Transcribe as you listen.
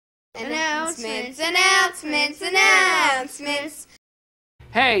Announcements, announcements, announcements.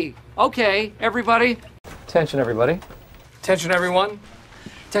 Hey, okay, everybody. Attention, everybody. Attention, everyone.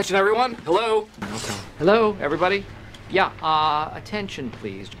 Attention, everyone. Hello. Okay. Hello, everybody. Yeah, attention,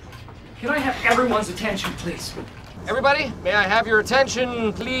 please. Can I have everyone's attention, please? Everybody, may I have your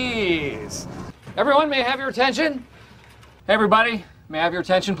attention, please? Everyone, may I have your attention? Everybody, may I have your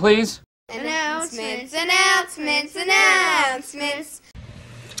attention, please? Announcements, announcements, announcements.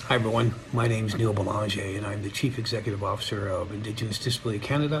 Hi everyone, my name is Neil Belanger and I'm the Chief Executive Officer of Indigenous Disability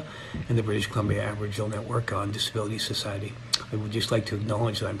Canada and the British Columbia Aboriginal Network on Disability Society. I would just like to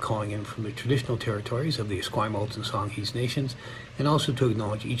acknowledge that I'm calling in from the traditional territories of the Esquimalt and Songhees Nations, and also to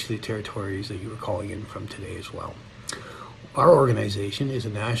acknowledge each of the territories that you are calling in from today as well. Our organization is a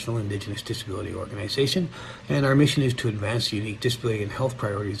national Indigenous disability organization, and our mission is to advance the unique disability and health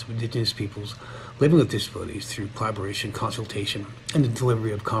priorities of Indigenous peoples living with disabilities through collaboration, consultation, and the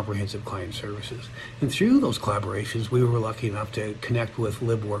delivery of comprehensive client services. And through those collaborations, we were lucky enough to connect with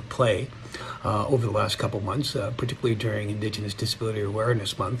Live, Work, Play over the last couple months, particularly during Indigenous Disability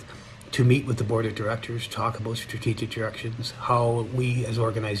Awareness Month, to meet with the board of directors, talk about strategic directions, how we as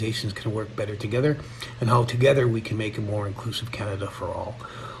organizations can work better together, and how together we can make a more inclusive Canada for all.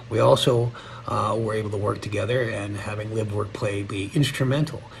 We also were able to work together and having Live, Work, Play be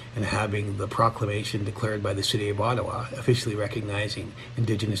instrumental in having the proclamation declared by the City of Ottawa officially recognizing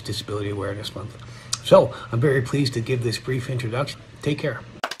Indigenous Disability Awareness Month. So I'm very pleased to give this brief introduction. Take care.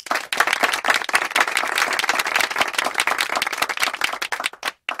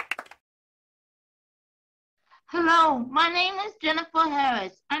 Hello, my name is Jennifer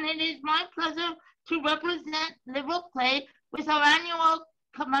Harris, and it is my pleasure to represent Live, Work, Play with our annual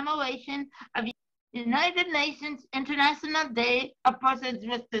commemoration of United Nations International Day of Persons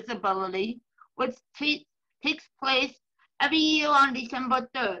with Disability, which takes place every year on December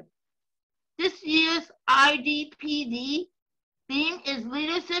 3rd. This year's IDPD theme is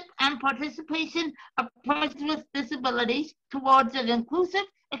Leadership and Participation of Persons with Disabilities towards an inclusive,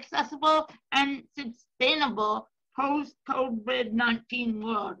 accessible, and sustainable post-COVID-19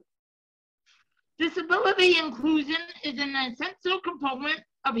 world. Disability inclusion is an essential component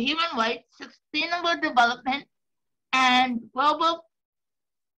of human rights, sustainable development, and global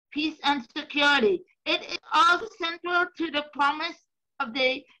peace and security. It is also central to the promise of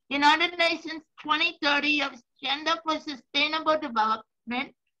the United Nations 2030 Agenda for Sustainable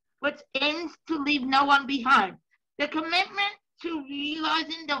Development, which aims to leave no one behind. The commitment to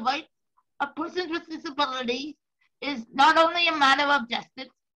realizing the rights of persons with disabilities is not only a matter of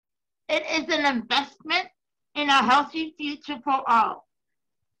justice, it is an investment in a healthy future for all.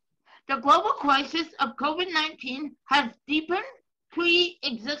 The global crisis of COVID-19 has deepened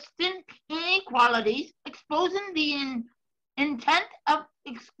pre-existing inequalities, exposing the intent of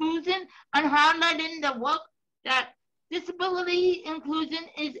exclusion and highlighting the work that disability inclusion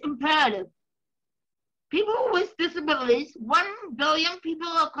is imperative. People with disabilities, 1 billion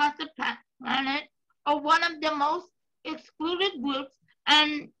people across the planet, are one of the most excluded groups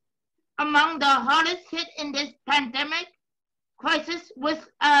and among the hardest hit in this pandemic crisis, with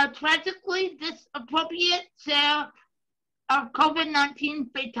a tragically disappropriate share of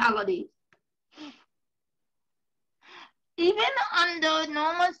COVID-19 fatalities. Even under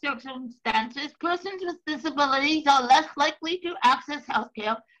normal circumstances, persons with disabilities are less likely to access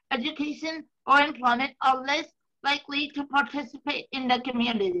healthcare, education, or employment, are less likely to participate in the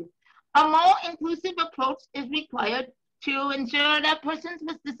community. A more inclusive approach is required to ensure that persons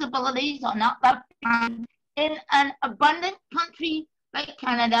with disabilities are not left behind. In an abundant country like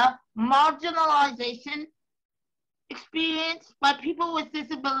Canada, marginalization experienced by people with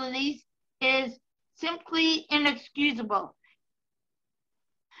disabilities is simply inexcusable.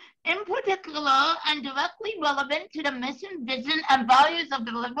 In particular, and directly relevant to the mission, vision, and values of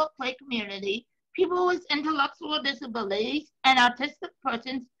the Live, Work, Play community, people with intellectual disabilities and autistic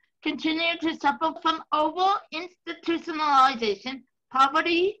persons continue to suffer from over-institutionalization,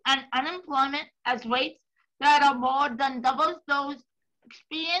 poverty, and unemployment as rates that are more than double those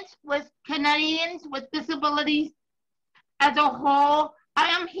experienced with Canadians with disabilities as a whole. I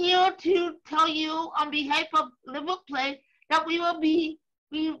am here to tell you on behalf of Live, Work, Play that we will be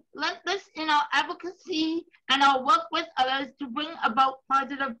relentless in our advocacy and our work with others to bring about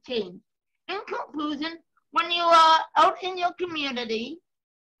positive change. In conclusion, when you are out in your community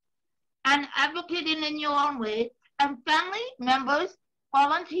and advocating in your own way, and family members,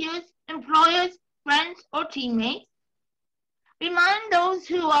 volunteers, employers, friends, or teammates, remind those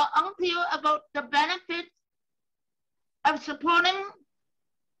who are unclear about the benefits of supporting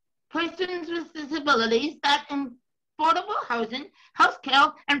persons with disabilities that affordable housing, health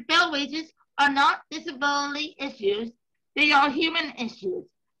care, and fair wages are not disability issues. They are human issues.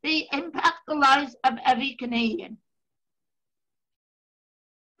 They impact the lives of every Canadian.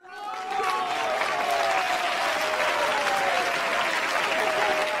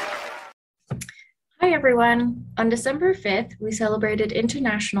 Hi everyone! On December 5th, we celebrated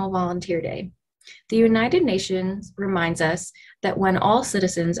International Volunteer Day. The United Nations reminds us that when all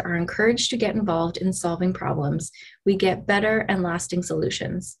citizens are encouraged to get involved in solving problems, we get better and lasting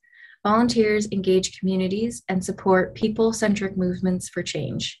solutions. Volunteers engage communities and support people-centric movements for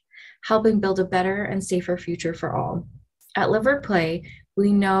change, helping build a better and safer future for all. At Live Work Play,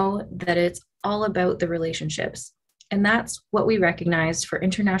 we know that it's all about the relationships. And that's what we recognized for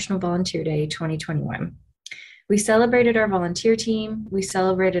International Volunteer Day 2021. We celebrated our volunteer team, we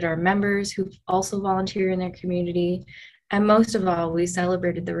celebrated our members who also volunteer in their community, and most of all, we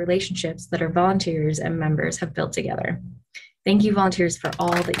celebrated the relationships that our volunteers and members have built together. Thank you, volunteers, for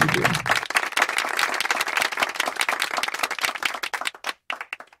all that you do.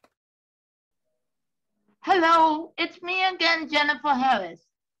 Hello, it's me again, Jennifer Harris.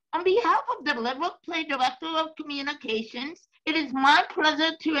 On behalf of the Live Work Play Director of Communications, it is my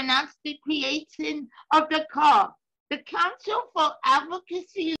pleasure to announce the creation of the CAR, the Council for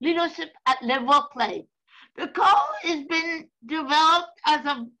Advocacy Leadership at Live Work Play. The CAR has been developed as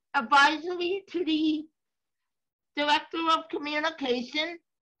an advisory to the Director of Communication,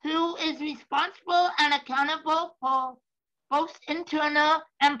 who is responsible and accountable for both internal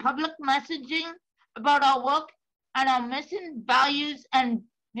and public messaging about our work and our mission, values, and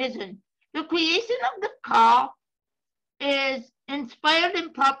vision. The creation of the CAR is inspired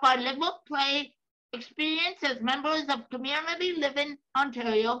in part by Live Work Play experience as members of Community Living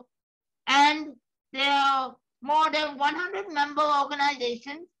Ontario, and there are more than 100 member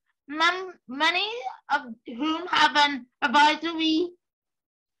organizations, many of whom have an advisory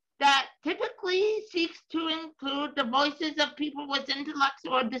that typically seeks to include the voices of people with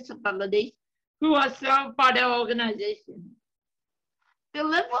intellectual disabilities who are served by their organization. The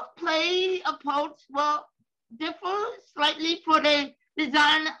Live Work Play approach will differ slightly for the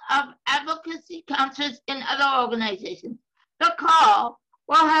design of advocacy councils in other organizations. The CAR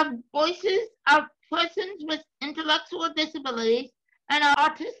will have voices of persons with intellectual disabilities and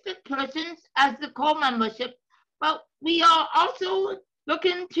autistic persons as the core membership, but we are also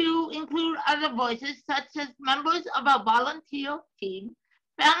looking to include other voices such as members of our volunteer team,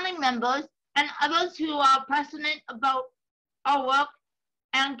 family members, and others who are passionate about our work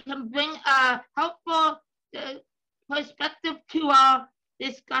and can bring a helpful perspective to our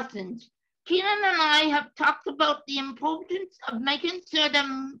discussions. Keenan and I have talked about the importance of making sure that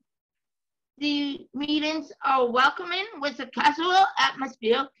the meetings are welcoming with a casual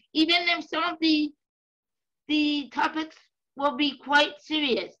atmosphere, even if some of the topics will be quite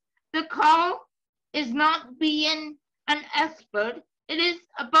serious. The call is not being an expert. It is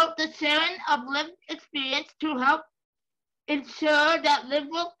about the sharing of lived experience to help ensure that Live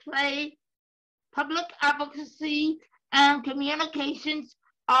Work Play, public advocacy, and communications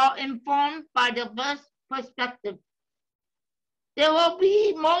are informed by diverse perspectives. There will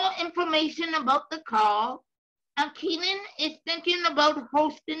be more information about the call, and Keenan is thinking about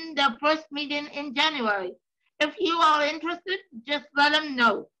hosting their first meeting in January. If you are interested, just let him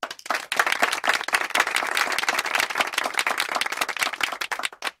know.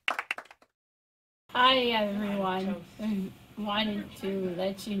 Hi everyone. I wanted to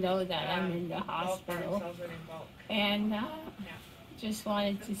let you know that I'm in the hospital, and just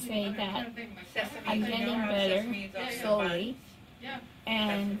wanted to say that I'm getting better slowly,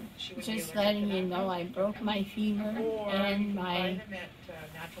 and just letting you know I broke my femur and my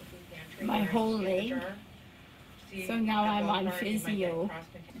whole leg, so now I'm on physio.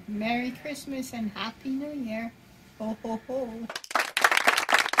 Merry Christmas and Happy New Year. Ho, ho, ho.